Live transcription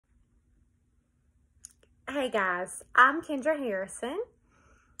Hey guys, I'm Kendra Harrison.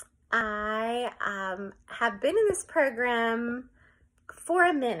 I have been in this program for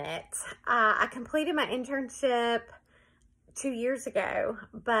a minute. I completed my internship 2 years ago,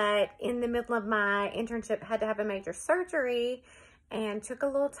 but in the middle of my internship had to have a major surgery and took a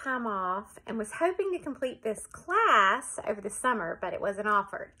little time off and was hoping to complete this class over the summer, but it wasn't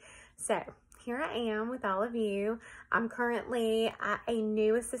offered. So here I am with all of you. I'm currently a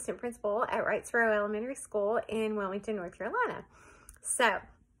new assistant principal at Wrightsboro Elementary School in Wilmington, North Carolina. So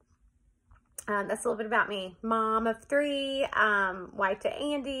that's a little bit about me. Mom of 3, wife to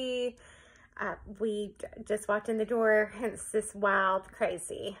Andy. We just walked in the door, hence this wild,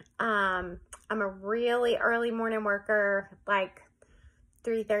 crazy. I'm a really early morning worker, like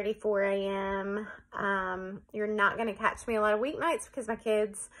 3:30, 4 a.m. You're not going to catch me a lot of weeknights because my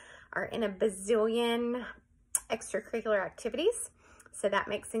kids are in a bazillion extracurricular activities. So that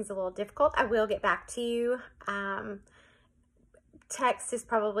makes things a little difficult. I will get back to you. Text is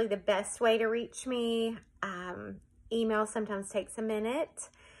probably the best way to reach me. Email sometimes takes a minute.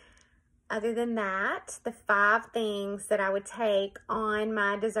 Other than that, the 5 things that I would take on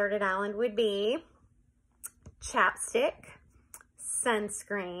my deserted island would be chapstick,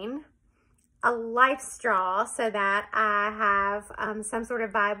 sunscreen, a life straw so that I have some sort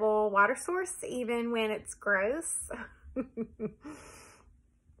of viable water source even when it's gross.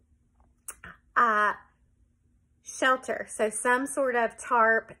 Shelter, so some sort of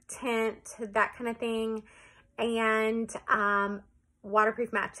tarp, tent, that kind of thing, and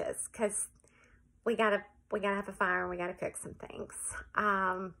waterproof matches because we gotta have a fire and we gotta cook some things.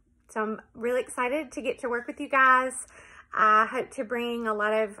 So I'm really excited to get to work with you guys. I hope to bring a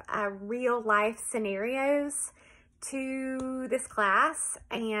lot of real life scenarios to this class,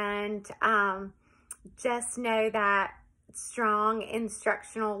 and just know that strong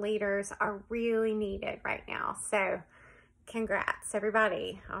instructional leaders are really needed right now. So congrats,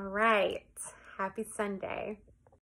 everybody. All right. Happy Sunday.